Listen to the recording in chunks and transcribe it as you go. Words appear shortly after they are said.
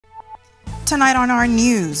Tonight on our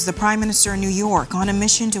news, the Prime Minister of New York on a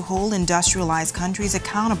mission to hold industrialized countries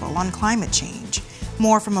accountable on climate change.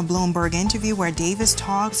 More from a Bloomberg interview where Davis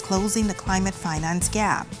talks closing the climate finance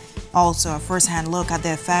gap. Also, a first-hand look at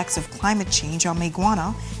the effects of climate change on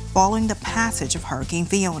Mayaguana following the passage of Hurricane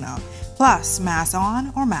Fiona. Plus, mask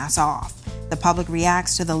on or mask off. The public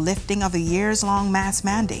reacts to the lifting of a years-long mask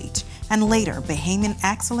mandate. And later, Bahamian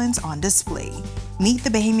excellence on display. Meet the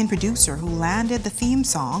Bahamian producer who landed the theme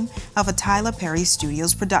song of a Tyler Perry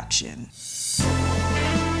Studios production.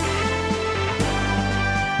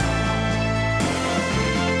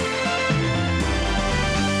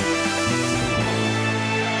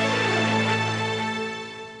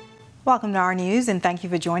 Welcome to our news and thank you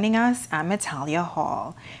for joining us. I'm Natalia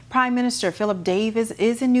Hall. Prime Minister Philip Davis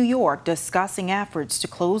is in New York discussing efforts to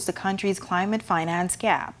close the country's climate finance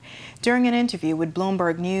gap. During an interview with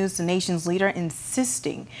Bloomberg News, the nation's leader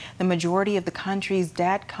insisting the majority of the country's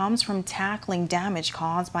debt comes from tackling damage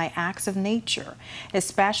caused by acts of nature,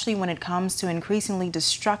 especially when it comes to increasingly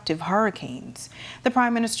destructive hurricanes. The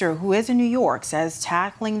Prime Minister, who is in New York, says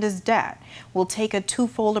tackling this debt will take a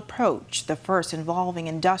twofold approach, the first involving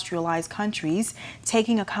industrialized countries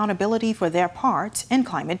taking accountability for their part in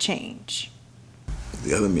climate change.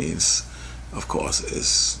 The other means, of course,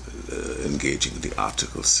 is engaging the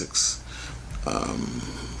Article 6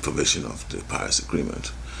 provision of the Paris Agreement,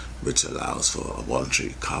 which allows for a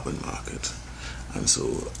voluntary carbon market. And so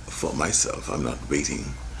for myself, I'm not waiting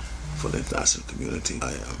for the international community.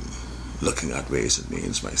 I am looking at ways and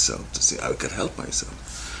means myself to see how I can help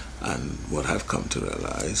myself. And what I've come to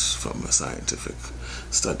realize from the scientific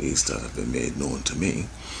studies that have been made known to me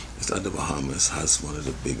is that the Bahamas has one of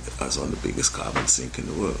the biggest carbon sink in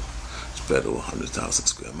the world, spread over 100,000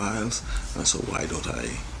 square miles. And so why don't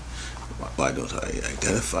I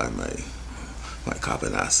identify my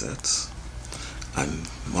carbon assets and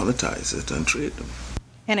monetize it and trade them?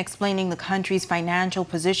 In explaining the country's financial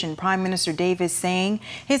position, Prime Minister Davis saying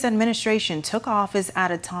his administration took office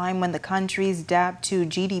at a time when the country's debt to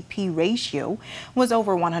GDP ratio was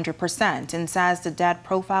over 100% and says the debt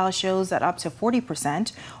profile shows that up to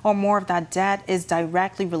 40% or more of that debt is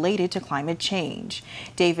directly related to climate change.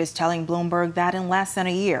 Davis telling Bloomberg that in less than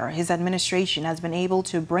a year, his administration has been able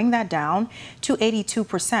to bring that down to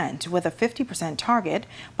 82% with a 50% target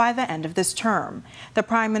by the end of this term. The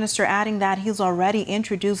Prime Minister adding that he's already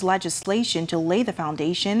introduced legislation to lay the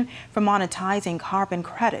foundation for monetizing carbon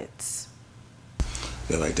credits.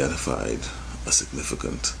 We have identified a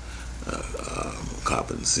significant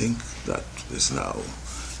carbon sink that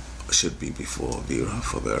should be before Vera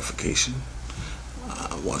for verification.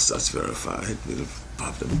 Once that's verified, we'll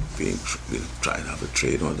try and have a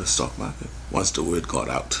trade on the stock market. Once the word got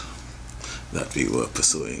out that we were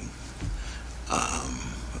pursuing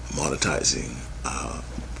monetizing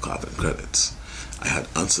carbon credits, I had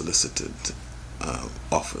unsolicited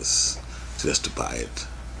offers just to buy it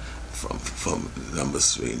from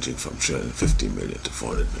numbers ranging from 350 million to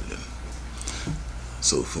 400 million.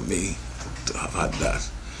 So for me to have had that,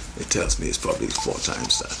 it tells me it's probably 4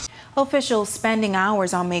 times that. Officials spending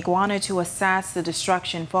hours on Mayaguana to assess the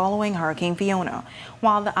destruction following Hurricane Fiona.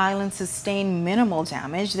 While the island sustained minimal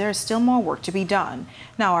damage, there is still more work to be done.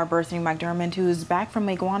 Now our Berthany McDermott, who is back from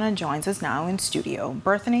Mayaguana, joins us now in studio.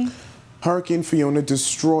 Berthany? Hurricane Fiona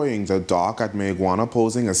destroying the dock at Mayaguana,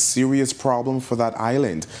 posing a serious problem for that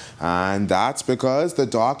island. And that's because the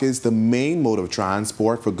dock is the main mode of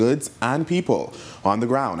transport for goods and people. On the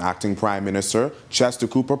ground, Acting Prime Minister Chester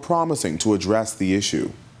Cooper promising to address the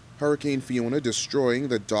issue. Hurricane Fiona destroying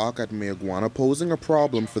the dock at Mayaguana, posing a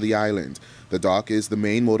problem for the island. The dock is the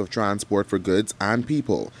main mode of transport for goods and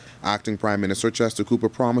people. Acting Prime Minister Chester Cooper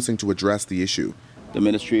promising to address the issue. The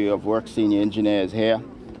Ministry of Work senior engineer is here.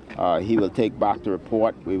 He will take back the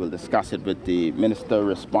report. We will discuss it with the minister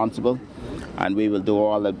responsible, and we will do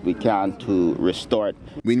all that we can to restore it.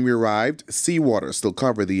 When we arrived, seawater still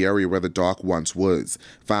covered the area where the dock once was.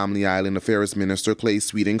 Family Island Affairs Minister Clay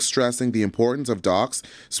Sweeting stressing the importance of docks.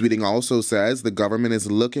 Sweeting also says the government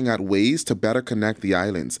is looking at ways to better connect the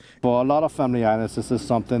islands. For a lot of family islands, this is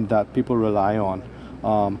something that people rely on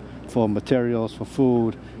for materials, for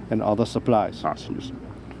food, and other supplies. Passengers.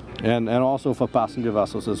 And also for passenger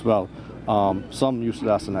vessels as well. Some use it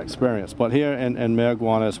as an experience. But here in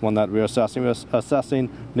Mayaguana is one that we're assessing. We're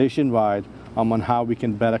assessing nationwide on how we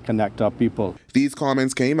can better connect our people. These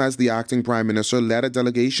comments came as the acting prime minister led a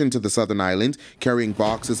delegation to the southern island carrying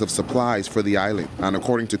boxes of supplies for the island. And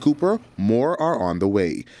according to Cooper, more are on the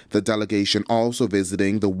way. The delegation also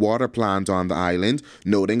visiting the water plant on the island,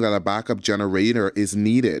 noting that a backup generator is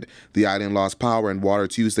needed. The island lost power and water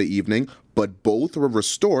Tuesday evening, but both were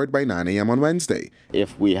restored by 9 a.m. on Wednesday.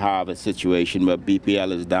 If we have a situation where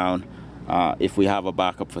BPL is down, if we have a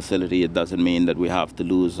backup facility, it doesn't mean that we have to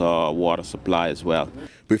lose our water supply as well.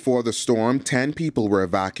 Before the storm, 10 people were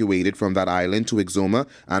evacuated from that island to Exuma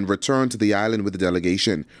and returned to the island with the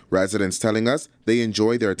delegation. Residents telling us they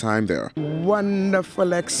enjoy their time there.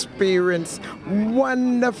 Wonderful experience.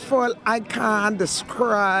 Wonderful. I can't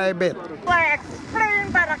describe it.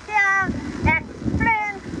 Explain, but I can't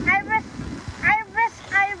explain. I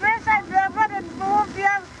wish I never moved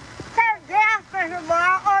here.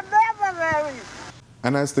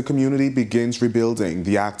 And as the community begins rebuilding,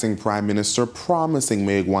 the acting Prime Minister promising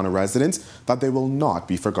Mayaguana residents that they will not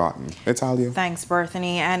be forgotten. Italia. Thanks,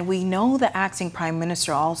 Berthany. And we know the acting Prime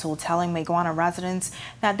Minister also telling Mayaguana residents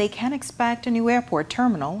that they can expect a new airport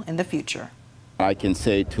terminal in the future. I can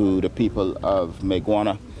say to the people of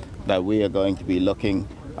Mayaguana that we are going to be looking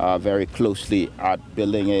very closely at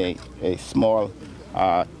building a small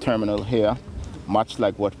terminal here, much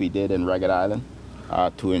like what we did in Ragged Island,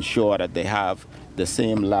 to ensure that they have the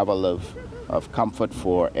same level of comfort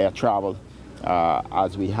for air travel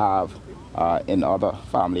as we have in other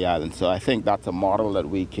family islands. So I think that's a model that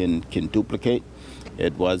we can duplicate.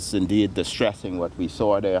 It was indeed distressing what we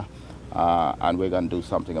saw there, and we're going to do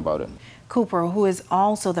something about it. Cooper, who is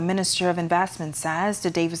also the Minister of Investment, says the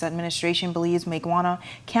Davis administration believes Mayaguana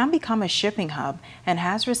can become a shipping hub and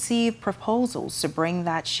has received proposals to bring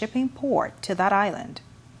that shipping port to that island.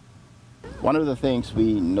 One of the things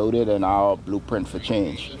we noted in our blueprint for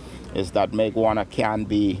change is that Mayaguana can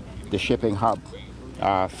be the shipping hub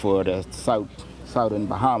for the southern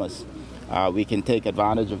Bahamas. We can take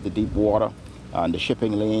advantage of the deep water and the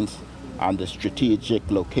shipping lanes and the strategic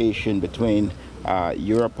location between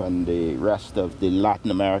Europe and the rest of the Latin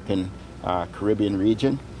American Caribbean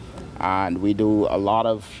region. And we do a lot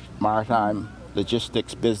of maritime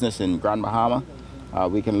logistics business in Grand Bahama.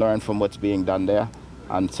 We can learn from what's being done there,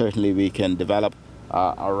 and certainly we can develop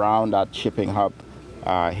around that shipping hub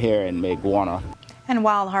here in Mayaguana. And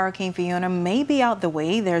while Hurricane Fiona may be out the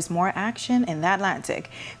way, there's more action in the Atlantic.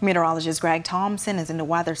 Meteorologist Greg Thompson is in the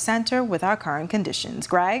Weather Center with our current conditions.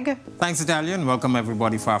 Greg? Thanks, Italia, and welcome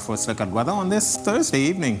everybody for our first look at weather on this Thursday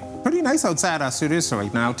evening. Pretty nice outside our studios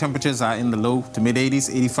right now. Temperatures are in the low to mid-80s,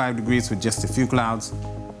 85 degrees with just a few clouds.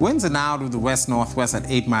 Winds are now out of the west-northwest at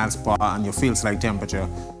 8 miles per hour, and your feels-like temperature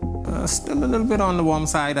still a little bit on the warm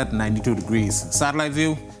side at 92 degrees. Satellite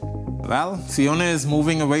view. Well, Fiona is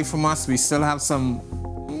moving away from us. We still have some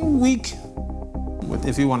weak,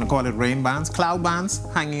 if you want to call it, rain bands, cloud bands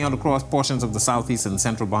hanging out across portions of the southeast and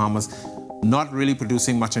central Bahamas, not really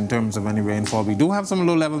producing much in terms of any rainfall. We do have some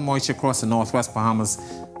low-level moisture across the northwest Bahamas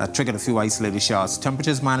that triggered a few isolated showers.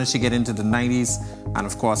 Temperatures managed to get into the 90s, and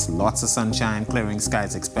of course, lots of sunshine, clearing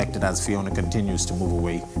skies expected as Fiona continues to move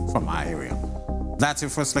away from our area. That's your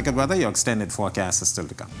first look at weather. Your extended forecast is still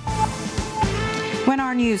to come. When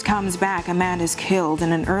our news comes back, a man is killed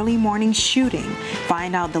in an early morning shooting.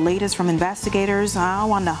 Find out the latest from investigators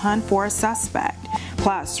now on the hunt for a suspect.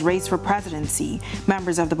 Plus, race for presidency.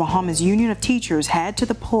 Members of the Bahamas Union of Teachers head to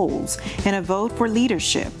the polls in a vote for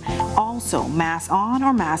leadership. Also, mask on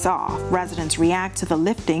or mask off. Residents react to the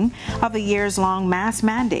lifting of a years-long mask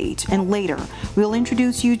mandate. And later, we'll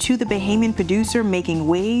introduce you to the Bahamian producer making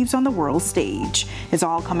waves on the world stage. It's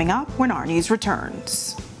all coming up when our news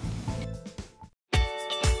returns.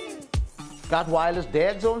 Got wireless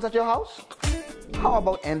dead zones at your house? How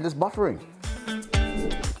about endless buffering?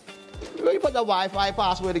 Where you put the Wi-Fi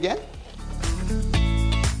password again?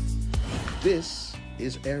 This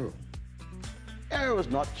is Aero. Aero is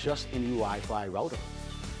not just a new Wi-Fi router.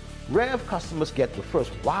 Rev customers get the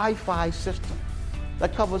first Wi-Fi system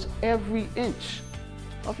that covers every inch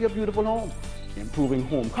of your beautiful home, improving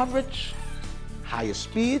home coverage, higher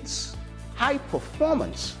speeds, high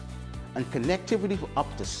performance, and connectivity for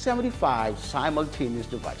up to 75 simultaneous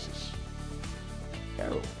devices.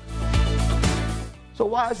 Aero. So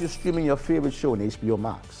while you're streaming your favorite show on HBO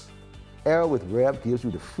Max, Aero with Rev gives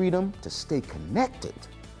you the freedom to stay connected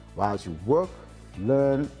while you work,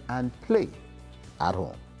 learn, and play at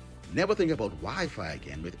home. Never think about Wi-Fi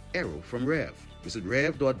again with Aero from Rev. Visit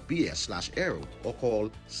rev.bs/Aero or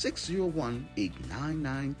call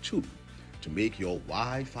 601-8992 to make your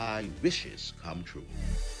Wi-Fi wishes come true.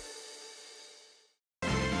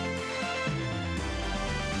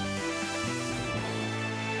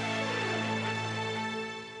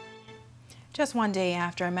 Just one day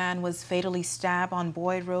after a man was fatally stabbed on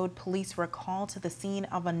Boyd Road, police were called to the scene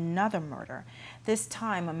of another murder. This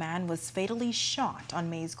time, a man was fatally shot on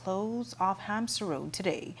Mays Close off Hampshire Road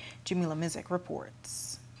today. Jamila Mizik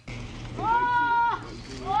reports.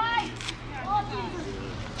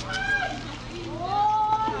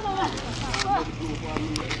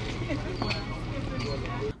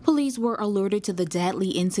 Police were alerted to the deadly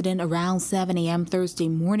incident around 7 a.m. Thursday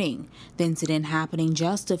morning. The incident happening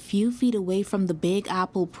just a few feet away from the Big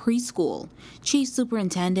Apple preschool. Chief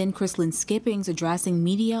Superintendent Chrislyn Skippings addressing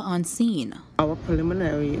media on scene. Our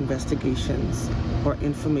preliminary investigations or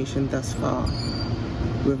information thus far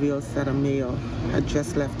reveals that a male had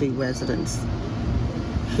just left a residence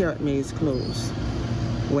here at Mays Close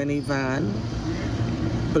when a van,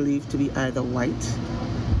 believed to be either white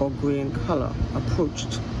or gray in color,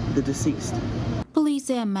 approached the deceased. Police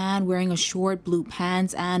say a man wearing a short blue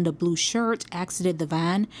pants and a blue shirt exited the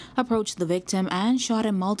van, approached the victim, and shot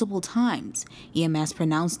him multiple times. EMS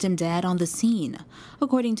pronounced him dead on the scene.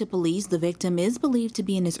 According to police, the victim is believed to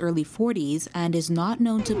be in his early 40s and is not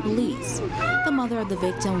known to police. The mother of the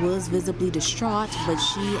victim was visibly distraught, but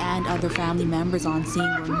she and other family members on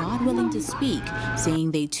scene were not willing to speak,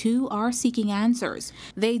 saying they too are seeking answers.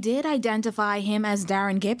 They did identify him as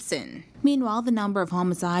Darren Gibson. Meanwhile, the number of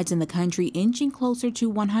homicides in the country inching closer to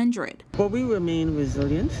 100. Well, we remain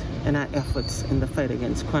resilient in our efforts in the fight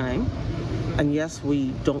against crime. And yes, we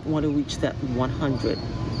don't want to reach that 100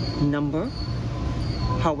 number.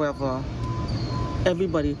 However,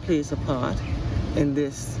 everybody plays a part in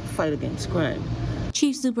this fight against crime.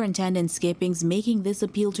 Chief Superintendent Skippings making this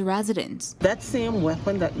appeal to residents. That same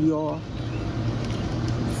weapon that your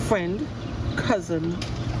friend, cousin,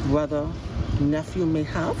 brother, nephew may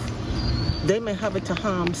have, they may have it to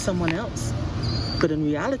harm someone else. But in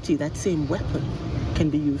reality, that same weapon can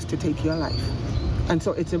be used to take your life. And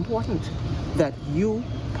so it's important that you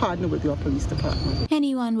partner with your police department.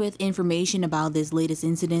 Anyone with information about this latest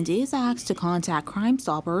incident is asked to contact Crime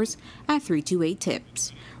Stoppers at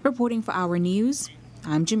 328-TIPS. Reporting for Our News,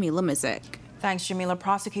 I'm Jamila Mizik. Thanks, Jamila.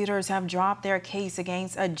 Prosecutors have dropped their case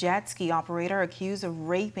against a jet ski operator accused of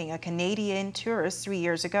raping a Canadian tourist 3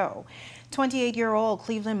 years ago. 28-year-old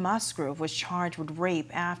Cleveland Musgrove was charged with rape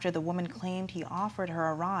after the woman claimed he offered her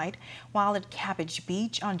a ride while at Cabbage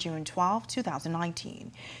Beach on June 12,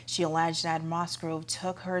 2019. She alleged that Musgrove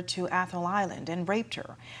took her to Athol Island and raped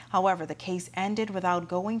her. However, the case ended without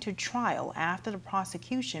going to trial after the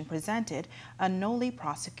prosecution presented a noli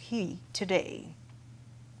prosequi today.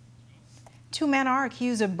 Two men are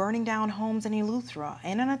accused of burning down homes in Eleuthera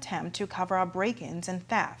in an attempt to cover up break-ins and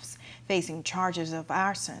thefts, facing charges of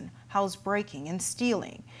arson, housebreaking, and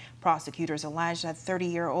stealing. Prosecutors allege that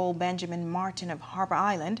 30-year-old Benjamin Martin of Harbor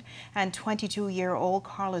Island and 22-year-old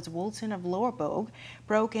Carlos Wilson of Lower Bogue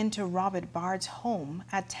broke into Robert Bard's home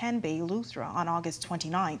at 10 Bay, Eleuthera on August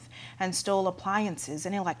 29th and stole appliances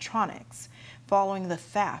and electronics. Following the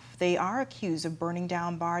theft, they are accused of burning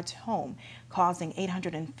down Bard's home, causing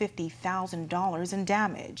 $850,000 in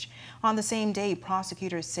damage. On the same day,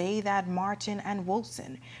 prosecutors say that Martin and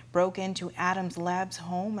Wilson broke into Adams Lab's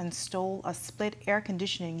home and stole a split air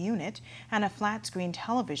conditioning unit and a flat-screen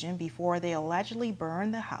television before they allegedly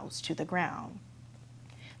burned the house to the ground.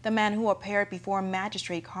 The men who appeared before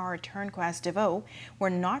Magistrate Cara Turnquest DeVoe were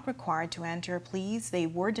not required to enter pleas. They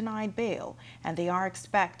were denied bail, and they are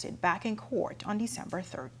expected back in court on December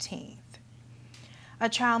 13th. A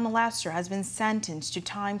child molester has been sentenced to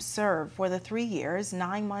time served for the 3 years,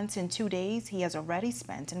 9 months, and 2 days he has already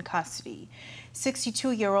spent in custody.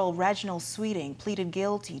 62-year-old Reginald Sweeting pleaded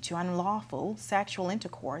guilty to unlawful sexual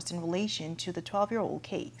intercourse in relation to the 12-year-old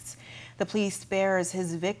case. The plea spares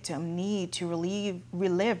his victim need to relive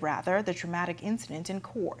the traumatic incident in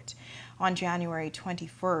court. On January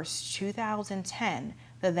 21, 2010,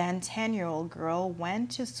 the then 10-year-old girl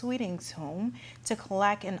went to Sweeting's home to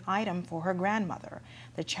collect an item for her grandmother.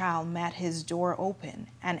 The child met his door open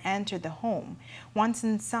and entered the home. Once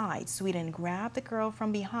inside, Sweeting grabbed the girl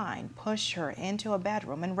from behind, pushed her into a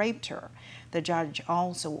bedroom, and raped her. The judge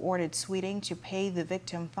also ordered Sweeting to pay the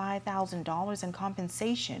victim $5,000 in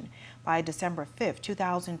compensation by December 5,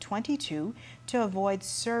 2022 to avoid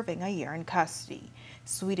serving a year in custody.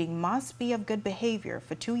 Sweeting must be of good behavior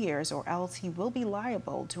for 2 years or else he will be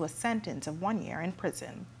liable to a sentence of 1 year in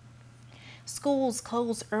prison. Schools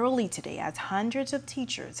closed early today as hundreds of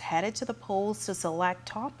teachers headed to the polls to select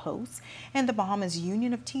top posts in the Bahamas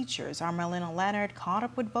Union of Teachers. Our Melina Leonard caught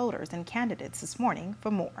up with voters and candidates this morning for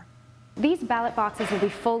more. These ballot boxes will be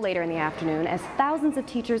full later in the afternoon as thousands of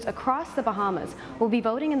teachers across the Bahamas will be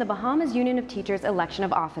voting in the Bahamas Union of Teachers election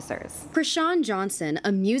of officers. Krishan Johnson,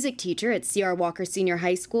 a music teacher at C.R. Walker Senior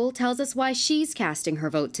High School, tells us why she's casting her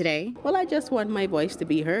vote today. Well, I just want my voice to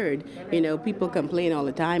be heard. You know, people complain all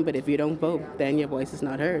the time, but if you don't vote, then your voice is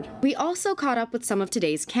not heard. We also caught up with some of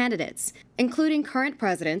today's candidates, including current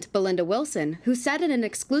President Belinda Wilson, who said in an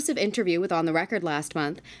exclusive interview with On the Record last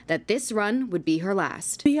month that this run would be her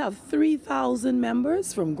last. We have 3 3,000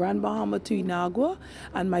 members from Grand Bahama to Inagua,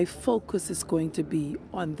 and my focus is going to be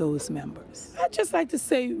on those members. I'd just like to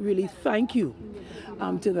say really thank you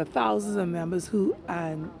to the thousands of members who've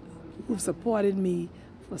supported me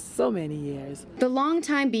for so many years. The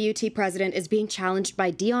longtime BUT president is being challenged by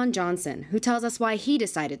Dion Johnson, who tells us why he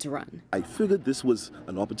decided to run. I figured this was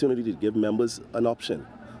an opportunity to give members an option,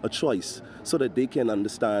 a choice, so that they can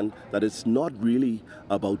understand that it's not really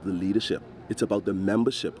about the leadership. It's about the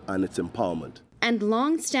membership and its empowerment. And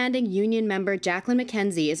long-standing union member Jacqueline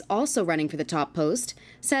McKenzie is also running for the top post,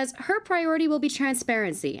 says her priority will be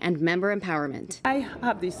transparency and member empowerment. I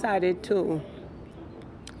have decided to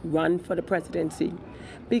run for the presidency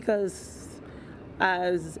because,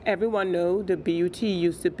 as everyone knows, the BUT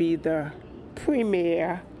used to be the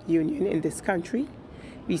premier union in this country.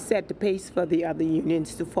 We set the pace for the other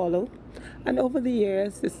unions to follow. And over the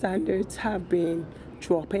years, the standards have been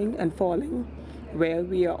dropping and falling, where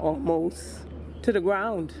we are almost to the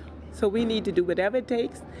ground. So we need to do whatever it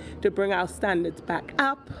takes to bring our standards back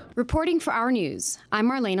up. Reporting for Our News, I'm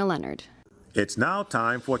Marlena Leonard. It's now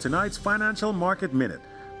time for tonight's Financial Market Minute,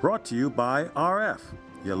 brought to you by RF,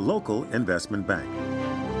 your local investment bank.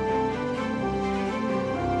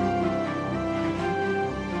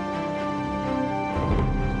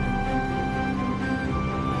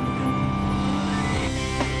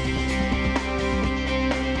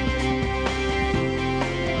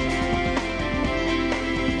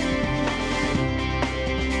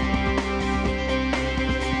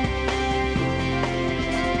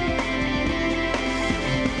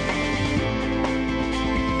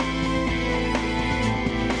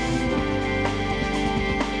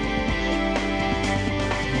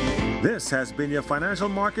 This has been your Financial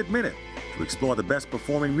Market Minute. To explore the best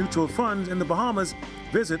performing mutual funds in the Bahamas,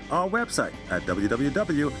 visit our website at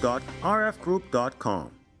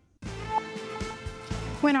www.rfgroup.com.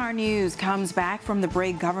 When Our News comes back from the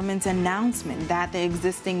break, government's announcement that the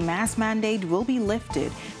existing mask mandate will be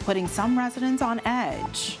lifted, putting some residents on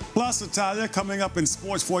edge. Plus, Natalia, coming up in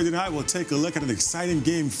Sports for You tonight, we'll take a look at an exciting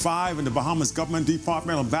Game 5 in the Bahamas Government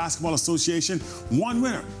Departmental Basketball Association. One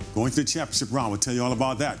winner going to the championship round. We'll tell you all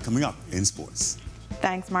about that coming up in sports.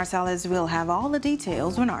 Thanks, Marcellus. We'll have all the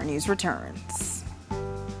details when Our News returns.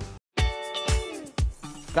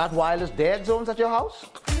 Got wireless dead zones at your house?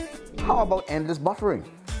 How about endless buffering?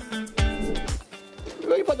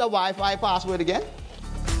 Will you put the Wi-Fi password again?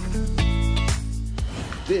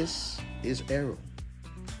 This is Aero.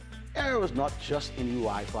 Aero is not just a new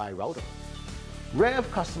Wi-Fi router.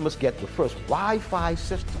 Rev customers get the first Wi-Fi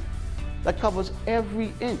system that covers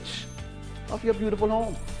every inch of your beautiful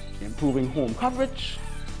home, improving home coverage,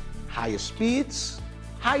 higher speeds,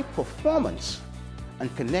 high performance, and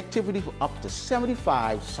connectivity for up to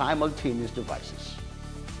 75 simultaneous devices.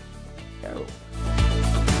 Aero.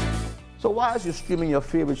 So while you're streaming your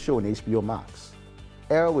favorite show on HBO Max,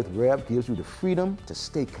 Aero with Rev gives you the freedom to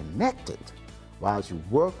stay connected while you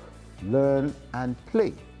work, learn, and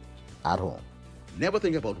play at home. Never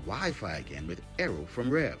think about Wi-Fi again with Aero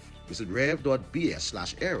from Rev. Visit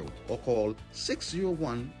rev.bs/Aero or call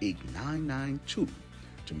 601-8992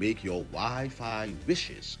 to make your Wi-Fi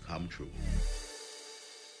wishes come true.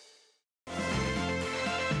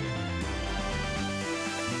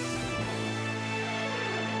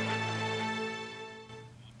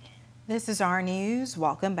 This is Our News.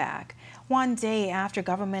 Welcome back. One day after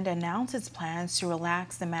government announced its plans to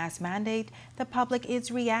relax the mask mandate, the public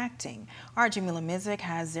is reacting. Our Jamila Mizik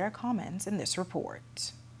has their comments in this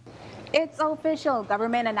report. It's official.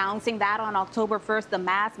 Government announcing that on October 1st, the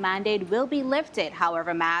mask mandate will be lifted.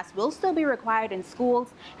 However, masks will still be required in schools,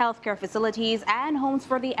 healthcare facilities, and homes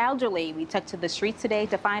for the elderly. We took to the streets today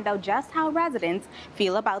to find out just how residents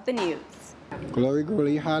feel about the news. Glory,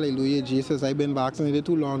 glory, hallelujah, Jesus. I've been vaccinated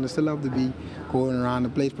too long. I still have to be going around the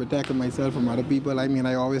place protecting myself from other people. I mean,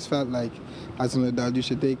 I always felt like as an adult, you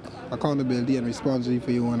should take accountability and responsibility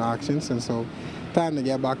for your own actions. And so, time to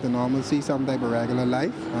get back to normalcy, some type of regular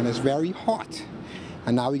life. And it's very hot.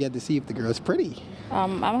 And now we get to see if the girl's pretty.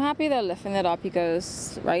 I'm happy they're lifting it up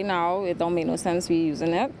because right now it don't make no sense we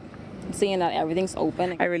using it. Seeing that everything's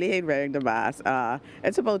open. I really hate wearing the mask.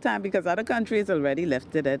 It's about time because other countries already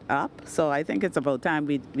lifted it up. So I think it's about time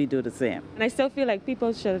we do the same. And I still feel like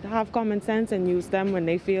people should have common sense and use them when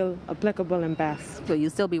they feel applicable and best. Will you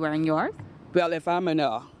still be wearing yours? Well, if I'm in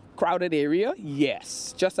a crowded area,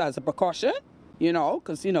 yes. Just as a precaution,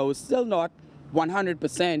 because, it's still not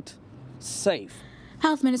 100% safe.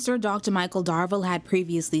 Health Minister Dr. Michael Darville had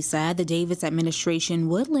previously said the Davis administration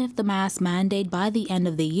would lift the mask mandate by the end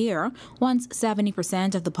of the year once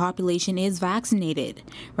 70% of the population is vaccinated.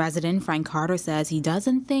 Resident Frank Carter says he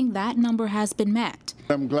doesn't think that number has been met.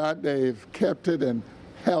 I'm glad they've kept it in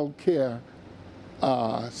health care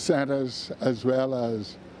centers as well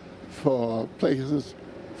as for places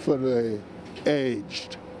for the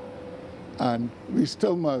aged. And we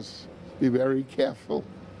still must be very careful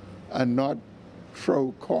and not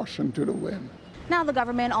throw caution to the wind. Now, the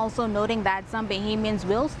government also noting that some Bahamians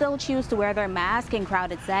will still choose to wear their mask in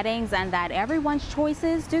crowded settings and that everyone's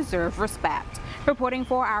choices deserve respect. Reporting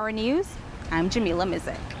for Our News, I'm Jamila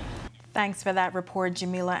Mizik. Thanks for that report,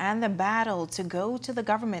 Jamila. And the battle to go to the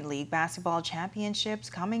Government League Basketball Championships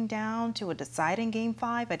coming down to a deciding Game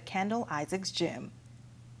 5 at Kendall Isaacs Gym.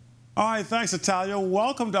 All right, thanks, Natalia.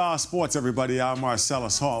 Welcome to our sports, everybody. I'm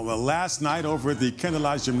Marcellus Hall. Well, last night over at the Kendall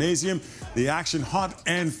Isaacs Gymnasium, the action hot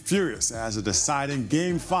and furious as a deciding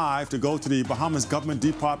Game 5 to go to the Bahamas Government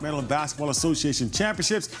Departmental Basketball Association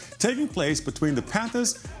Championships taking place between the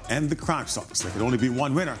Panthers and the Crime Stoppers. There could only be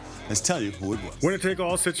one winner. Let's tell you who it was.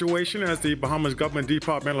 Winner-take-all situation as the Bahamas Government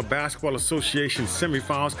Departmental Basketball Association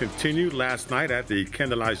semifinals continued last night at the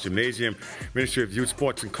Kendall Isaacs Gymnasium. Ministry of Youth,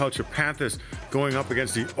 Sports and Culture Panthers going up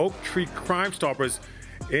against the Oak Tree Crime Stoppers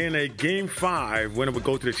in a Game 5. Winner would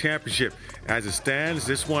go to the championship. As it stands,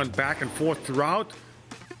 this one back and forth throughout,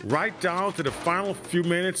 right down to the final few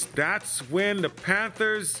minutes. That's when the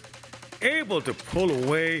Panthers able to pull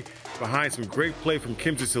away behind some great play from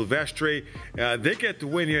Kimsey Silvestre. They get the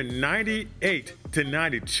win here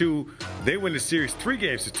 98-92. They win the series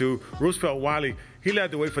 3-2. Roosevelt Wiley, he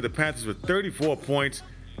led the way for the Panthers with 34 points.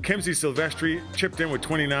 Kimsey Silvestre chipped in with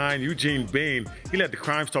 29. Eugene Bain, he led the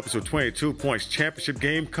Crime Stoppers with 22 points. Championship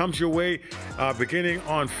game comes your way beginning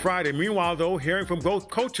on Friday. Meanwhile, though, hearing from both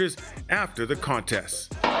coaches after the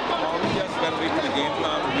contest. We just got to wait for the game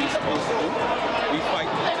plan we're supposed to do. We fight.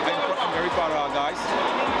 I'm very proud of our guys.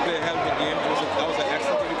 We played a hell of a game. That was an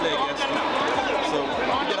excellent team to play against. So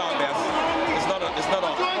we did our best. It's not a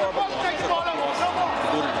horrible loss. It's a tough loss to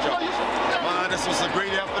go to the championship. Man, this was a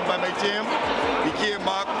great effort by my team. We came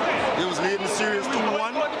back. It was leading the series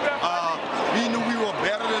 2-1. We knew we were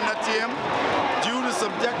better than that team due to some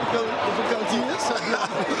technical difficulties,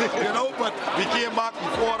 but we came back, we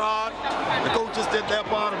fought hard. The coaches did their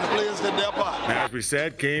part and the players did their part. As we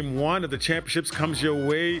said, Game 1 of the championships comes your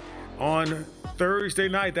way on Thursday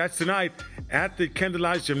night. That's tonight at the Kendall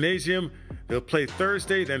Isaacs Gymnasium. They'll play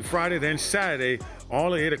Thursday, then Friday, then Saturday,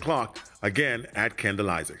 all at 8 o'clock, again at Kendall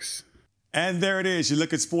Isaacs. And there it is. You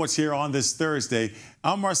look at sports here on this Thursday.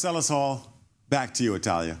 I'm Marcellus Hall. Back to you,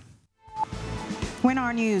 Italia. When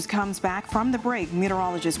our news comes back from the break,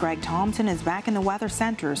 meteorologist Greg Thompson is back in the Weather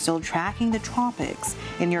Center, still tracking the tropics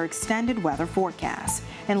in your extended weather forecast.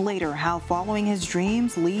 And later, how following his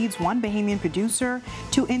dreams leads one Bahamian producer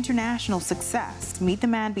to international success. Meet the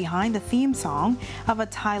man behind the theme song of a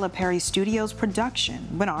Tyler Perry Studios production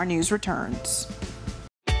when our news returns.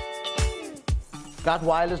 Got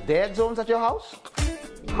wireless dead zones at your house?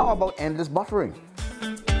 How about endless buffering?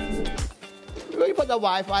 Will you put the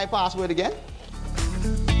Wi-Fi password again?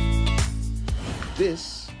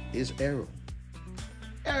 This is Aero.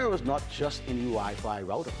 Aero is not just a new Wi-Fi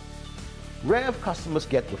router. Rev customers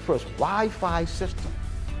get the first Wi-Fi system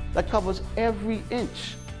that covers every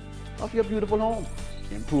inch of your beautiful home,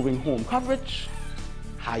 improving home coverage,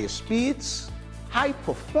 higher speeds, high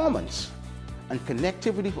performance, and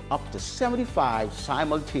connectivity for up to 75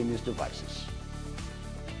 simultaneous devices.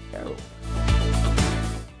 Aero.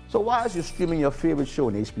 So while you're streaming your favorite show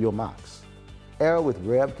on HBO Max, Aero with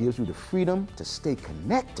Rev gives you the freedom to stay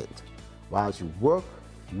connected while you work,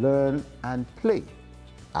 learn, and play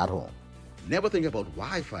at home. Never think about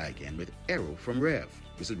Wi-Fi again with Aero from Rev.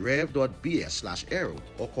 Visit rev.bs/Aero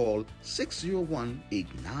or call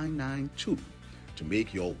 601-8992 to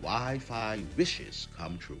make your Wi-Fi wishes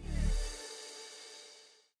come true.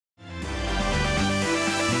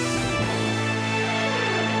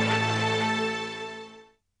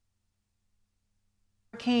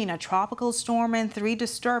 A tropical storm and 3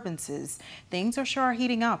 disturbances. Things are sure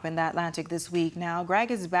heating up in the Atlantic this week. Now,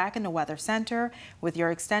 Greg is back in the Weather Center with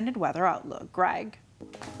your extended weather outlook. Greg.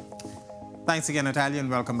 Thanks again, Natalia, and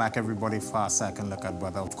welcome back, everybody, for our second look at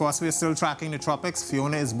weather. Of course, we're still tracking the tropics.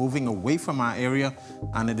 Fiona is moving away from our area,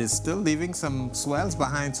 and it is still leaving some swells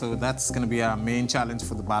behind, so that's going to be our main challenge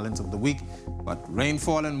for the balance of the week. But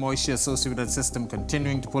rainfall and moisture associated with that system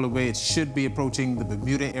continuing to pull away. It should be approaching the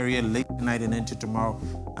Bermuda area late tonight and into tomorrow,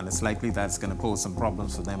 and it's likely that's going to pose some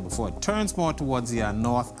problems for them before it turns more towards the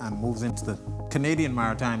north and moves into the Canadian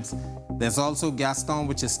Maritimes There's also Gaston,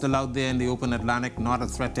 which is still out there in the open Atlantic, not a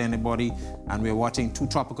threat to anybody. And we're watching two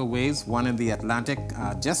tropical waves, one in the Atlantic,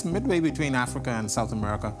 just midway between Africa and South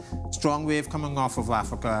America. Strong wave coming off of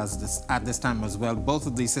Africa at this time as well. Both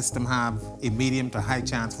of these systems have a medium to high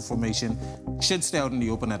chance for formation. Should stay out in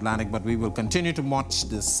the open Atlantic, but we will continue to watch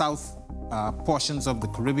the south portions of the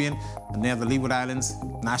Caribbean near the Leeward Islands.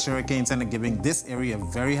 National Hurricane Center giving this area a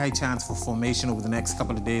very high chance for formation over the next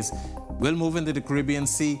couple of days. We'll move into the Caribbean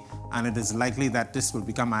Sea, and it is likely that this will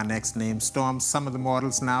become our next named storm. Some of the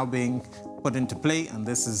models now being put into play, and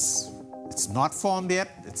it's not formed yet.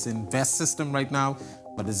 It's in VEST system right now,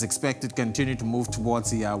 but is expected to continue to move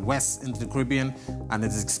towards the west into the Caribbean, and it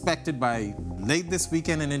is expected by late this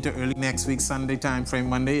weekend and into early next week, Sunday time frame,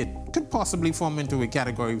 Monday, it could possibly form into a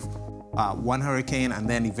Category 1 hurricane, and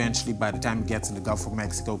then eventually by the time it gets in the Gulf of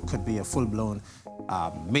Mexico, could be a full-blown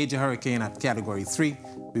major hurricane at Category 3.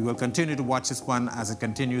 We will continue to watch this one as it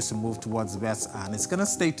continues to move towards the west, and it's going to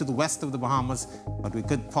stay to the west of the Bahamas, but we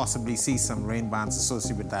could possibly see some rain bands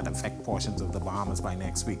associated with that affect portions of the Bahamas by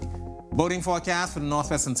next week. Boating forecast for the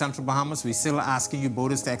northwest and central Bahamas. We're still asking you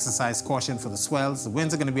boaters to exercise caution for the swells. The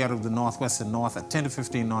winds are going to be out of the northwest and north at 10 to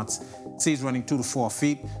 15 knots. Seas running 2 to 4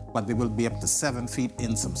 feet, but they will be up to 7 feet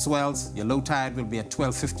in some swells. Your low tide will be at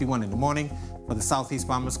 12:51 in the morning. For the southeast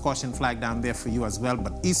Bahamas, caution flag down there for you as well.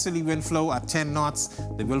 But easterly wind flow at 10 knots.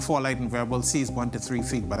 They will fall light and variable. Seas 1 to 3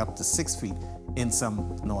 feet, but up to 6 feet in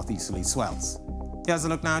some northeasterly swells. Here's a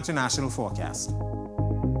look now at your national forecast.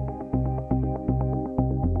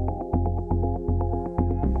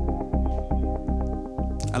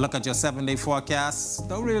 A look at your 7-day forecast.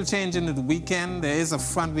 No real change into the weekend. There is a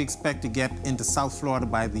front we expect to get into South Florida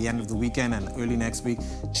by the end of the weekend, and early next week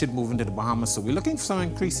should move into the Bahamas. So we're looking for some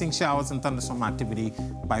increasing showers and thunderstorm activity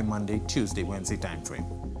by Monday, Tuesday, Wednesday time frame.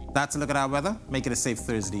 That's a look at our weather. Make it a safe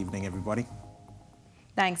Thursday evening, everybody.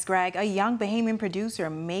 Thanks, Greg. A young Bahamian producer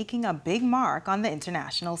making a big mark on the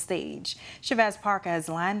international stage. Chavez Parker has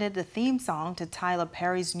landed the theme song to Tyler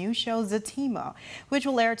Perry's new show, Zatima, which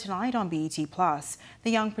will air tonight on BET+.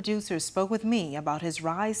 The young producer spoke with me about his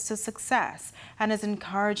rise to success and is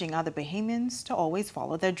encouraging other Bahamians to always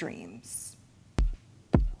follow their dreams.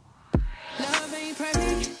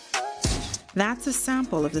 That's a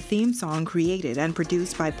sample of the theme song created and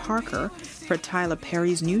produced by Parker for Tyler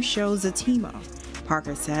Perry's new show, Zatima.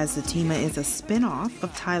 Parker says Zatima is a spin-off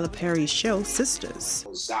of Tyler Perry's show, Sisters.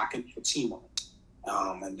 Zach and Fatima,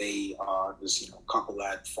 and they are this couple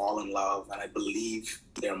that fall in love, and I believe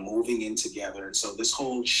they're moving in together. And so this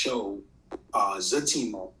whole show,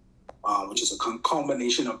 Zatima, which is a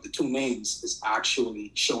combination of the two names, is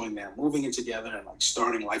actually showing them moving in together and like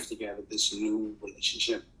starting life together, this new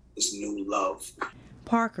relationship, this new love.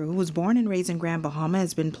 Parker, who was born and raised in Grand Bahama,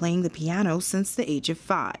 has been playing the piano since the age of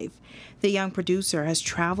 5. The young producer has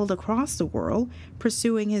traveled across the world,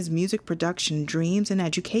 pursuing his music production dreams and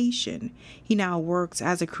education. He now works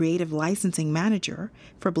as a creative licensing manager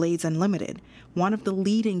for Blades Unlimited, one of the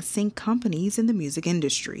leading sync companies in the music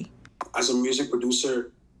industry. As a music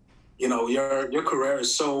producer, your career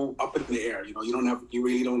is so up in the air. You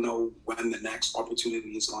really don't know when the next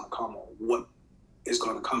opportunity is going to come or what is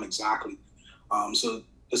going to come exactly. So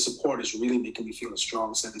the support is really making me feel a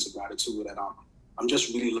strong sense of gratitude, and I'm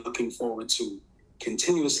just really looking forward to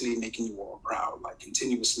continuously making you all proud, like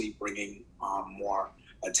continuously bringing more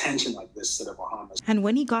attention like this to the Bahamas. And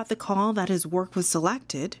when he got the call that his work was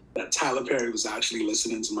selected, that Tyler Perry was actually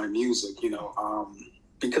listening to my music,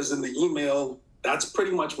 because in the email, that's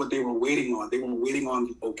pretty much what they were waiting on. They were waiting on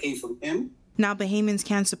the okay from him. Now Bahamians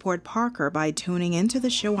can support Parker by tuning into the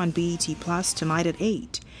show on BET Plus tonight at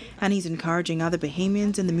 8. And he's encouraging other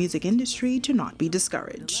Bahamians in the music industry to not be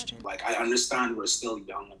discouraged. Like, I understand we're still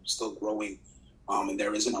young and we're still growing, and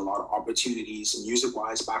there isn't a lot of opportunities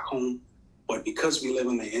music-wise back home. But because we live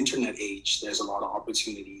in the internet age, there's a lot of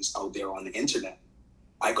opportunities out there on the internet.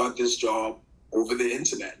 I got this job over the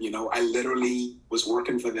internet. I literally was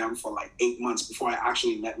working for them for like 8 months before I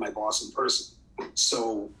actually met my boss in person.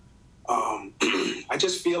 So I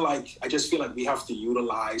just feel like we have to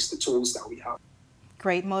utilize the tools that we have.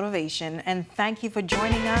 Great motivation, and thank you for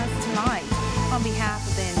joining us tonight. On behalf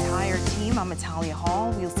of the entire team, I'm Natalia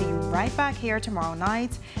Hall. We'll see you right back here tomorrow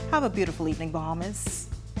night. Have a beautiful evening, Bahamas.